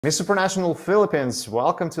Miss Supranational Philippines,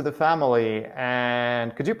 welcome to the family.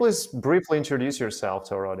 And could you please briefly introduce yourself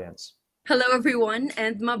to our audience? Hello, everyone,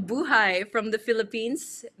 and mabuhay from the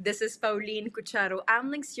Philippines. This is Pauline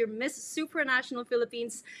Amelinckx, your Miss Supranational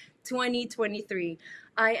Philippines 2023.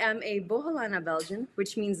 I am a Boholana Belgian,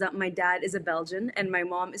 which means that my dad is a Belgian and my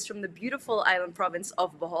mom is from the beautiful island province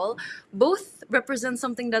of Bohol. Both represent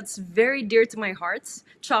something that's very dear to my heart.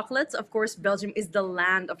 Chocolates, of course, Belgium is the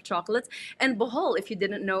land of chocolate, and Bohol, if you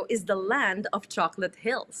didn't know, is the land of chocolate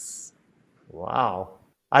hills. Wow.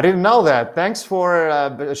 I didn't know that. Thanks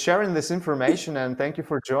for sharing this information and thank you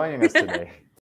for joining us today.